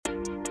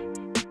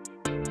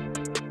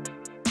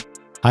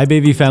Hi,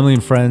 baby family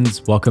and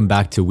friends. Welcome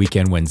back to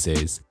Weekend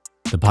Wednesdays,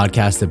 the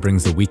podcast that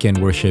brings the weekend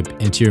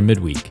worship into your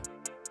midweek.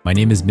 My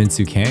name is Min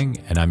Soo Kang,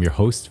 and I'm your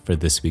host for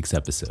this week's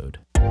episode.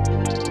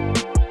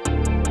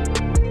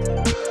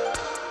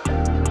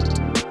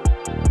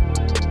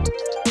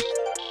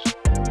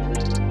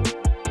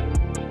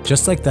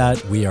 Just like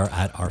that, we are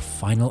at our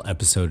final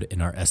episode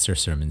in our Esther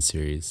sermon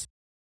series.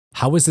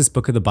 How was this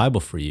book of the Bible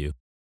for you?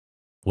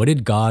 What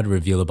did God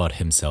reveal about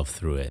himself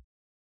through it?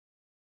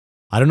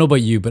 I don't know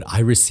about you, but I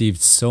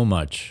received so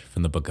much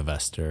from the book of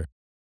Esther.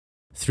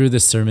 Through the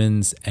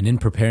sermons and in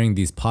preparing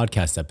these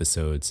podcast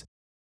episodes,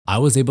 I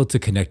was able to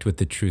connect with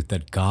the truth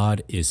that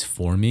God is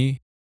for me,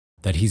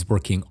 that he's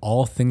working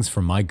all things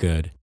for my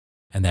good,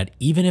 and that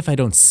even if I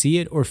don't see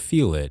it or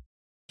feel it,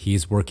 he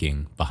is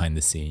working behind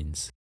the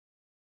scenes.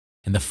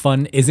 And the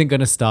fun isn't going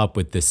to stop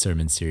with this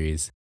sermon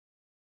series.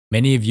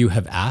 Many of you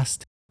have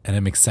asked, and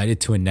I'm excited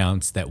to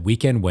announce that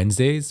Weekend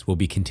Wednesdays will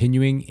be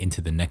continuing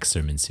into the next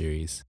sermon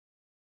series.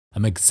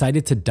 I'm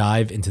excited to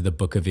dive into the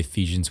book of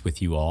Ephesians with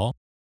you all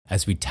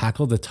as we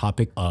tackle the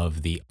topic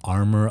of the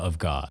armor of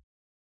God.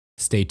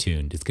 Stay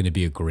tuned, it's going to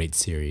be a great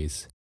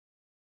series.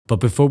 But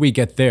before we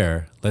get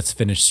there, let's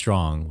finish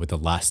strong with the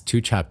last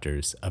two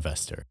chapters of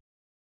Esther.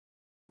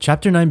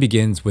 Chapter 9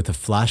 begins with a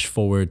flash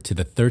forward to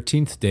the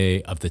 13th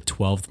day of the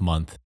 12th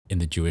month in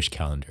the Jewish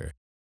calendar,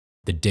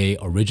 the day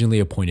originally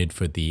appointed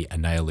for the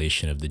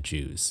annihilation of the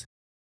Jews.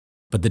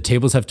 But the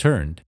tables have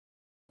turned.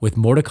 With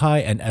Mordecai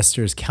and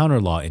Esther's counter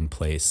law in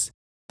place,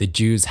 the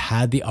Jews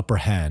had the upper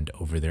hand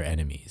over their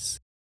enemies.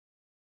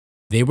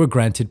 They were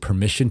granted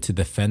permission to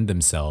defend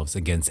themselves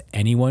against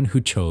anyone who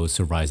chose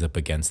to rise up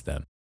against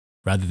them,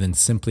 rather than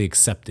simply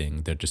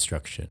accepting their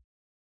destruction.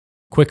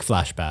 Quick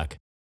flashback.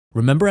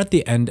 Remember at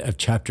the end of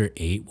chapter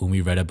 8 when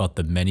we read about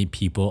the many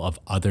people of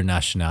other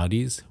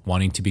nationalities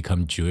wanting to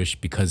become Jewish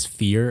because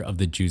fear of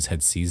the Jews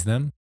had seized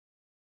them?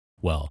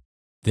 Well,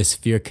 this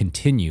fear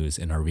continues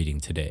in our reading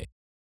today.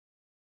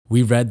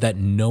 We read that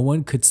no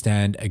one could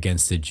stand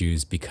against the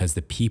Jews because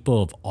the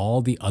people of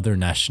all the other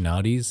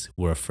nationalities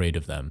were afraid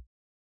of them,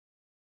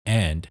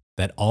 and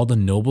that all the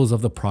nobles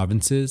of the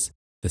provinces,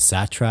 the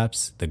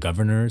satraps, the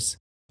governors,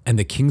 and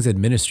the king's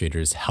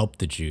administrators helped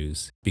the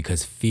Jews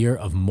because fear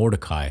of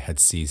Mordecai had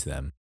seized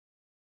them.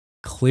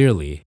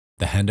 Clearly,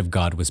 the hand of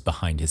God was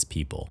behind his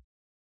people.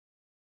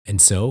 And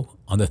so,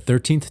 on the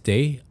 13th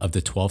day of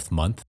the 12th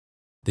month,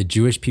 the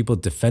Jewish people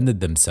defended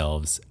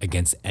themselves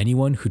against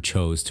anyone who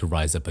chose to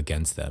rise up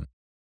against them.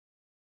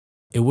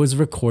 It was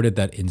recorded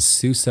that in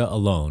Susa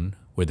alone,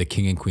 where the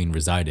king and queen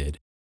resided,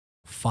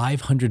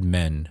 500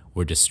 men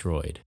were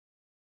destroyed.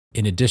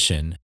 In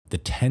addition, the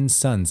 10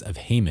 sons of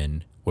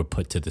Haman were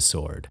put to the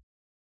sword.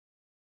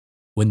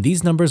 When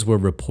these numbers were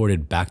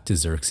reported back to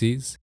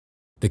Xerxes,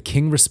 the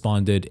king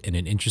responded in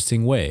an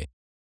interesting way.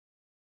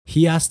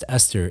 He asked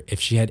Esther if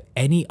she had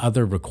any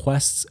other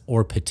requests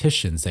or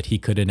petitions that he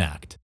could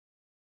enact.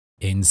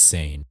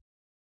 Insane.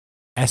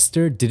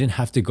 Esther didn't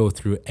have to go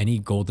through any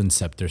golden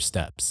scepter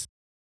steps.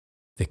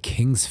 The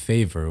king's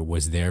favor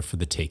was there for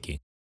the taking.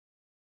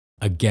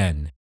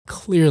 Again,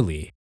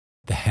 clearly,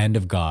 the hand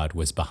of God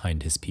was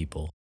behind his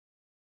people.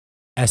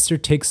 Esther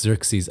takes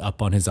Xerxes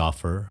up on his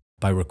offer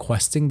by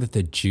requesting that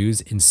the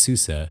Jews in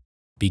Susa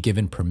be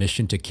given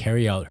permission to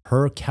carry out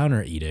her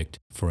counter edict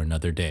for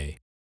another day,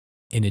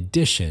 in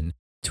addition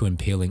to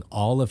impaling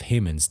all of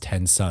Haman's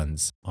 10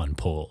 sons on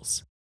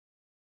poles.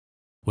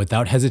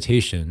 Without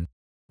hesitation,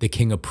 the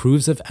king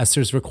approves of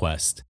Esther's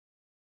request.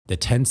 The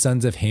 10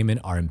 sons of Haman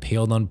are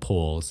impaled on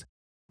poles,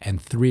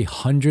 and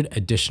 300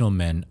 additional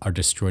men are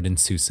destroyed in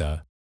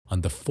Susa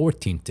on the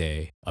 14th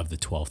day of the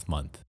 12th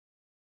month.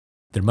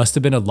 There must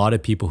have been a lot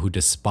of people who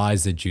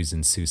despised the Jews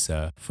in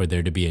Susa for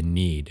there to be a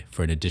need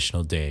for an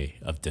additional day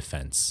of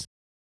defense.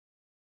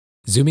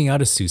 Zooming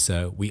out of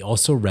Susa, we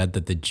also read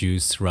that the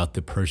Jews throughout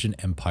the Persian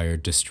Empire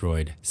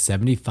destroyed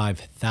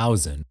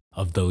 75,000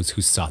 of those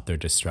who sought their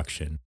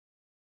destruction.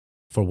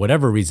 For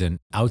whatever reason,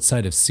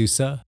 outside of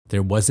Susa,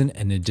 there wasn't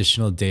an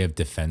additional day of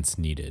defense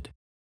needed.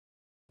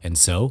 And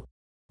so,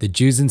 the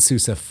Jews in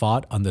Susa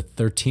fought on the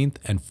 13th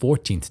and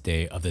 14th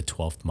day of the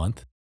 12th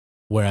month,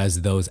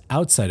 whereas those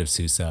outside of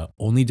Susa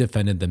only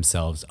defended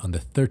themselves on the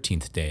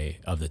 13th day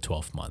of the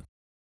 12th month.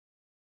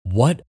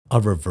 What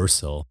a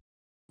reversal!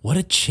 What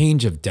a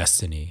change of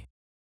destiny!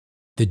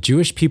 The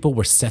Jewish people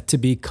were set to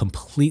be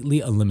completely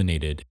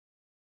eliminated,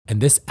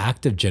 and this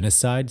act of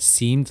genocide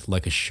seemed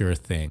like a sure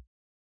thing.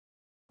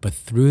 But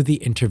through the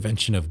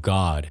intervention of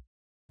God,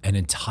 an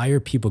entire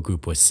people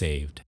group was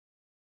saved.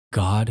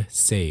 God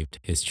saved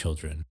his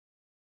children.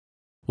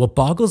 What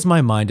boggles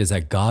my mind is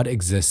that God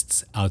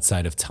exists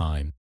outside of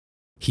time.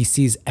 He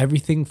sees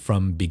everything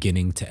from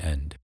beginning to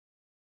end.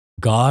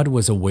 God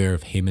was aware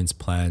of Haman's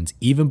plans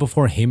even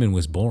before Haman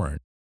was born.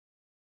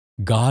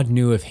 God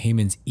knew of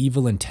Haman's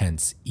evil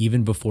intents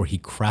even before he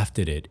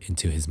crafted it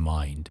into his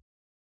mind.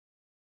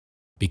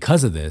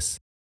 Because of this,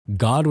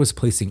 God was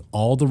placing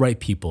all the right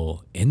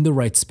people in the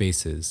right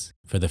spaces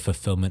for the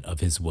fulfillment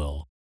of his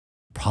will,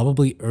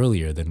 probably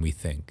earlier than we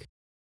think.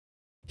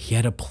 He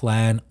had a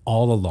plan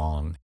all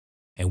along,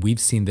 and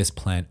we've seen this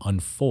plan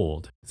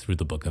unfold through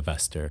the book of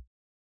Esther.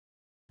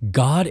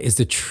 God is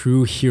the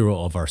true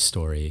hero of our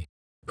story.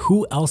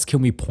 Who else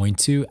can we point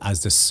to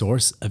as the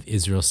source of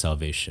Israel's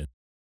salvation?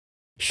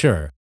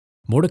 Sure,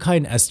 Mordecai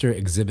and Esther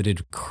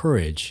exhibited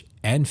courage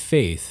and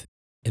faith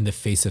in the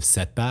face of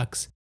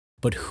setbacks,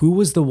 but who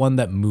was the one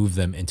that moved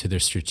them into their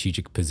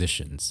strategic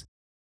positions?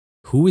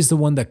 Who is the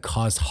one that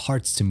caused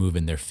hearts to move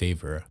in their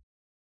favor?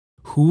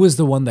 Who was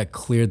the one that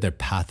cleared their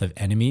path of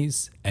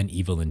enemies and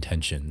evil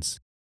intentions?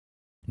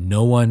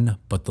 No one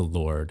but the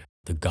Lord,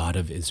 the God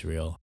of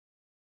Israel.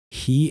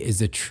 He is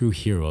the true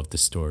hero of the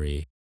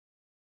story.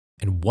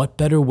 And what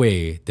better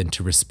way than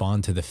to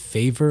respond to the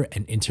favor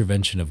and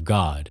intervention of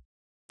God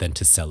than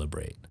to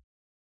celebrate?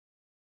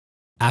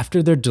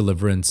 After their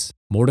deliverance,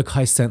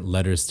 Mordecai sent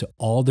letters to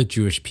all the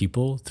Jewish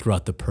people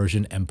throughout the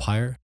Persian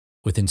Empire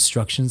with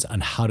instructions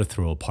on how to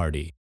throw a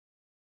party.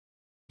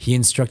 He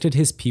instructed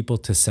his people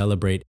to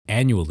celebrate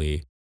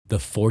annually the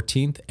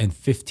 14th and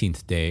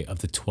 15th day of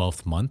the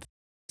 12th month,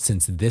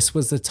 since this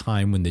was the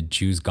time when the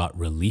Jews got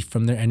relief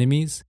from their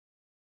enemies,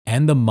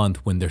 and the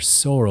month when their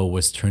sorrow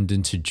was turned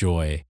into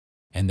joy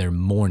and their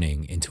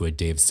mourning into a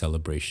day of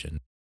celebration.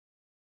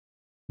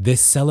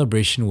 This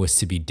celebration was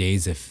to be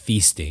days of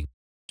feasting,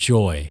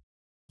 joy,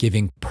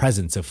 giving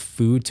presents of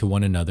food to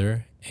one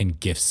another and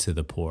gifts to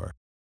the poor.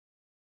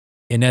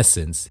 In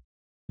essence,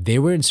 they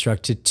were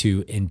instructed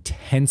to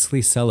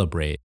intensely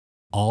celebrate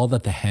all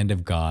that the hand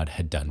of God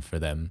had done for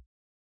them,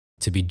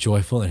 to be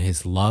joyful in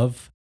his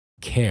love,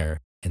 care,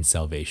 and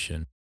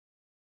salvation.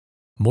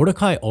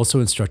 Mordecai also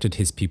instructed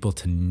his people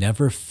to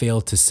never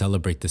fail to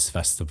celebrate this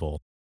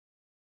festival.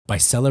 By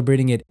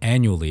celebrating it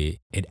annually,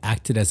 it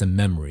acted as a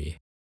memory,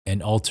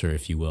 an altar,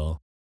 if you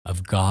will,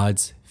 of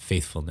God's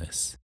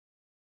faithfulness.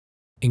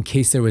 In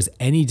case there was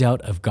any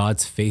doubt of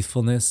God's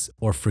faithfulness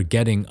or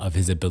forgetting of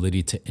his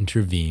ability to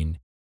intervene,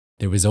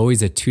 there was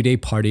always a 2-day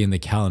party in the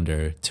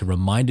calendar to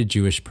remind a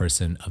Jewish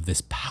person of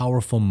this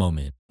powerful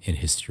moment in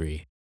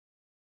history.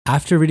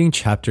 After reading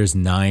chapters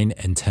 9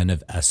 and 10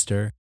 of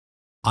Esther,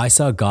 I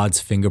saw God's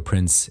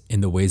fingerprints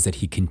in the ways that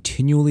he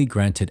continually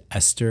granted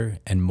Esther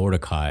and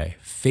Mordecai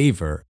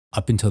favor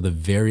up until the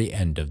very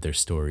end of their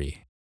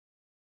story.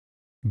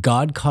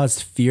 God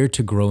caused fear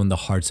to grow in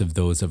the hearts of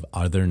those of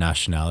other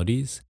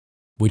nationalities,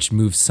 which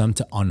moved some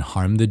to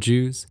unharm the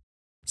Jews,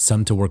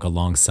 some to work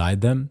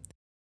alongside them,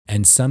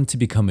 and some to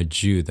become a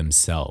Jew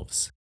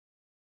themselves.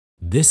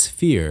 This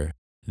fear,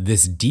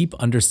 this deep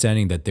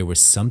understanding that there was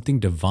something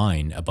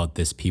divine about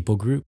this people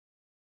group,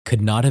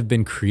 could not have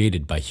been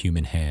created by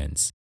human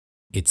hands.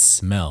 It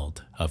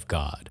smelled of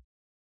God.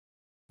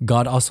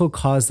 God also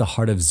caused the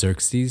heart of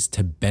Xerxes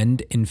to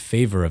bend in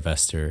favor of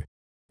Esther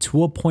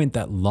to a point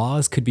that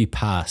laws could be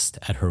passed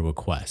at her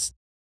request.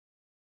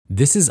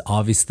 This is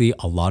obviously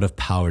a lot of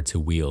power to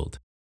wield,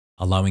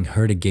 allowing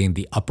her to gain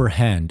the upper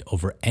hand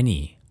over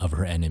any of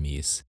her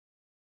enemies.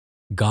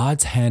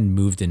 God's hand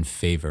moved in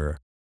favor,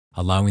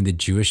 allowing the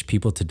Jewish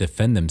people to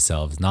defend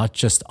themselves not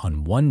just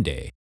on one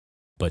day,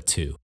 but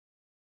two.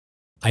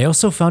 I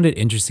also found it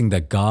interesting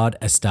that God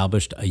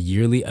established a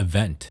yearly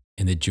event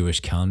in the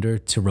Jewish calendar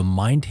to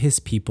remind his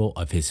people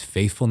of his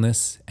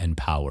faithfulness and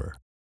power.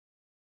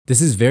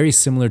 This is very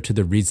similar to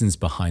the reasons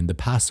behind the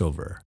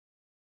Passover.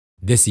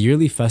 This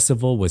yearly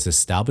festival was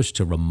established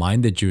to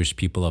remind the Jewish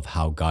people of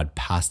how God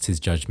passed his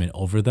judgment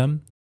over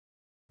them,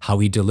 how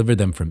he delivered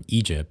them from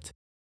Egypt,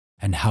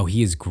 and how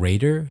he is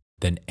greater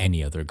than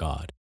any other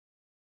God.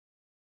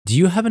 Do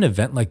you have an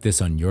event like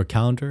this on your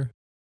calendar?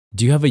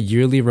 Do you have a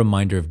yearly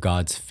reminder of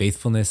God's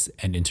faithfulness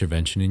and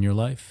intervention in your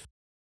life?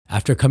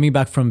 After coming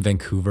back from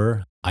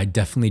Vancouver, I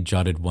definitely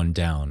jotted one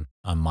down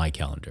on my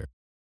calendar.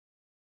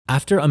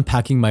 After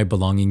unpacking my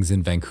belongings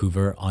in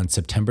Vancouver on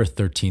September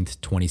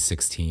 13th,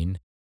 2016,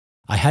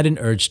 I had an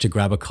urge to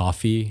grab a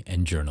coffee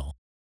and journal.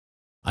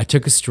 I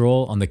took a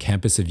stroll on the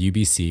campus of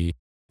UBC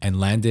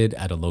and landed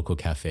at a local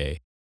cafe.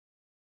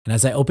 And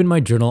as I opened my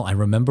journal, I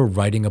remember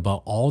writing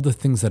about all the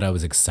things that I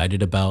was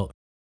excited about,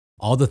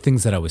 all the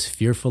things that I was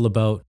fearful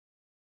about,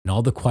 and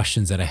all the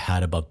questions that I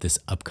had about this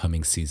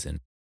upcoming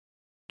season.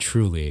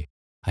 Truly,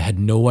 I had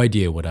no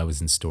idea what I was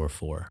in store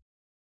for.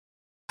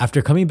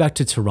 After coming back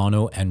to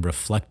Toronto and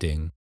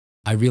reflecting,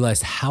 I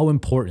realized how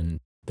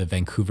important the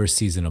Vancouver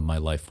season of my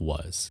life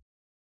was.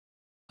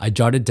 I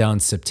jotted down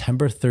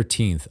September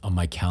 13th on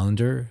my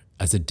calendar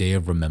as a day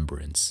of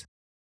remembrance.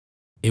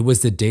 It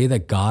was the day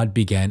that God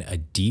began a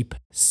deep,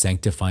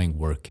 sanctifying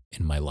work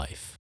in my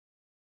life.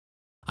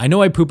 I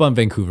know I poop on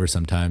Vancouver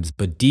sometimes,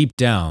 but deep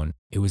down,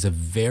 it was a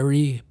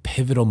very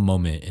pivotal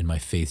moment in my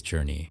faith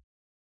journey.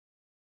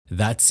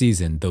 That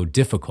season, though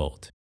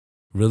difficult,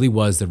 really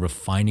was the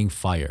refining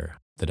fire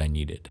that I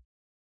needed.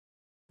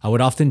 I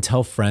would often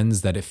tell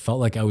friends that it felt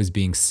like I was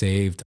being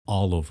saved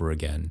all over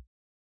again.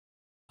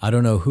 I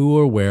don't know who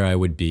or where I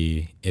would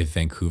be if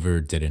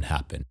Vancouver didn't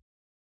happen.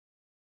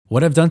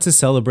 What I've done to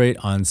celebrate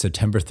on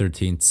September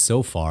 13th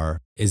so far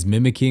is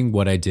mimicking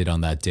what I did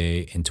on that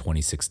day in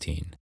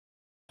 2016.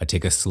 I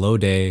take a slow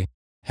day,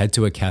 head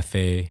to a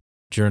cafe,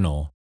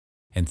 journal,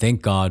 and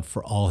thank God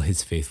for all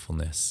his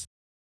faithfulness.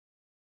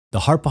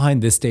 The heart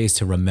behind this day is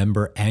to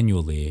remember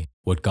annually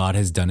what God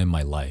has done in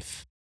my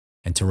life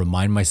and to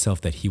remind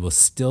myself that He will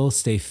still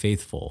stay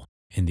faithful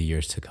in the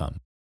years to come.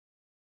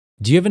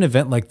 Do you have an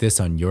event like this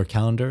on your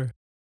calendar?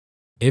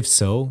 If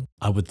so,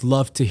 I would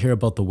love to hear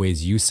about the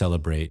ways you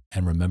celebrate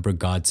and remember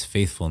God's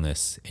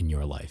faithfulness in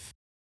your life.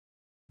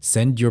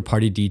 Send your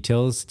party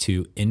details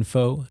to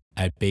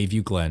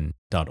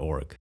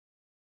info@bayviewglen.org.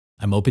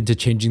 I'm open to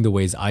changing the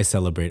ways I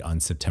celebrate on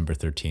September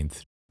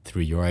 13th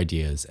through your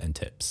ideas and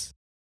tips.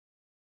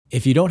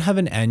 If you don't have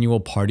an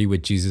annual party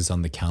with Jesus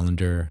on the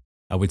calendar,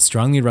 I would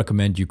strongly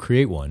recommend you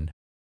create one.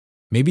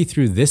 Maybe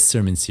through this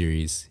sermon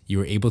series, you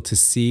were able to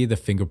see the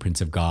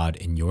fingerprints of God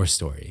in your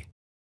story.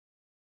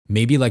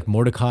 Maybe like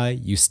Mordecai,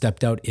 you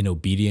stepped out in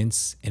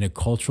obedience in a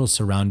cultural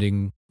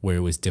surrounding where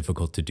it was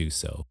difficult to do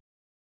so.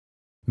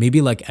 Maybe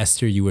like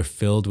Esther, you were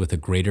filled with a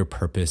greater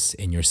purpose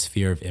in your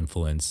sphere of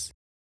influence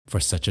for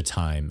such a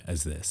time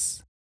as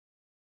this.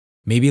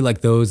 Maybe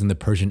like those in the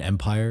Persian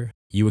Empire,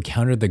 you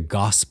encountered the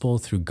gospel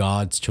through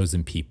God's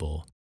chosen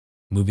people,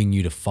 moving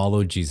you to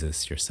follow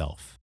Jesus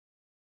yourself.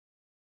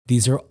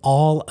 These are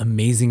all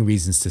amazing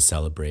reasons to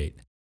celebrate.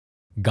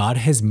 God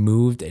has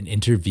moved and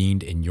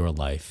intervened in your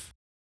life.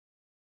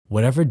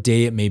 Whatever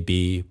day it may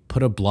be,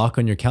 put a block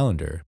on your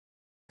calendar.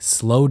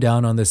 Slow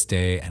down on this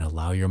day and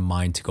allow your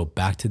mind to go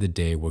back to the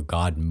day where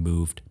God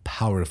moved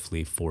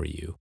powerfully for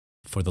you,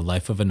 for the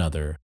life of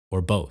another,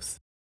 or both.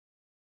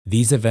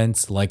 These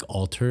events, like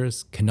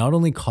altars, can not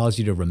only cause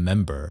you to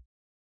remember,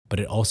 but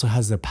it also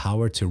has the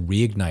power to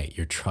reignite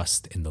your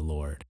trust in the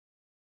Lord.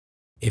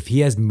 If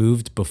He has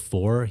moved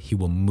before, He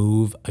will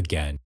move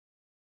again.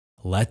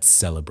 Let's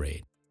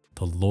celebrate.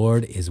 The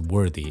Lord is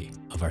worthy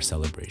of our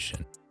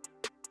celebration.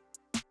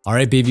 All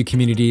right, Bayview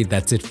community,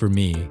 that's it for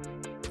me.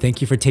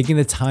 Thank you for taking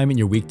the time in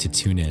your week to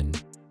tune in.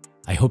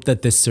 I hope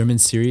that this sermon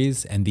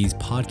series and these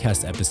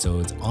podcast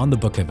episodes on the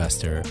book of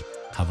Esther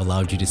have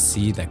allowed you to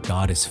see that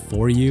God is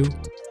for you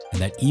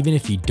and that even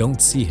if you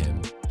don't see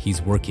Him,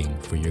 He's working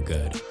for your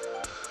good.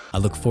 I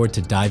look forward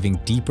to diving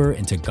deeper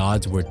into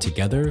God's Word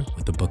together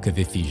with the book of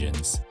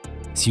Ephesians.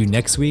 See you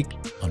next week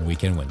on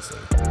Weekend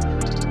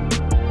Wednesday.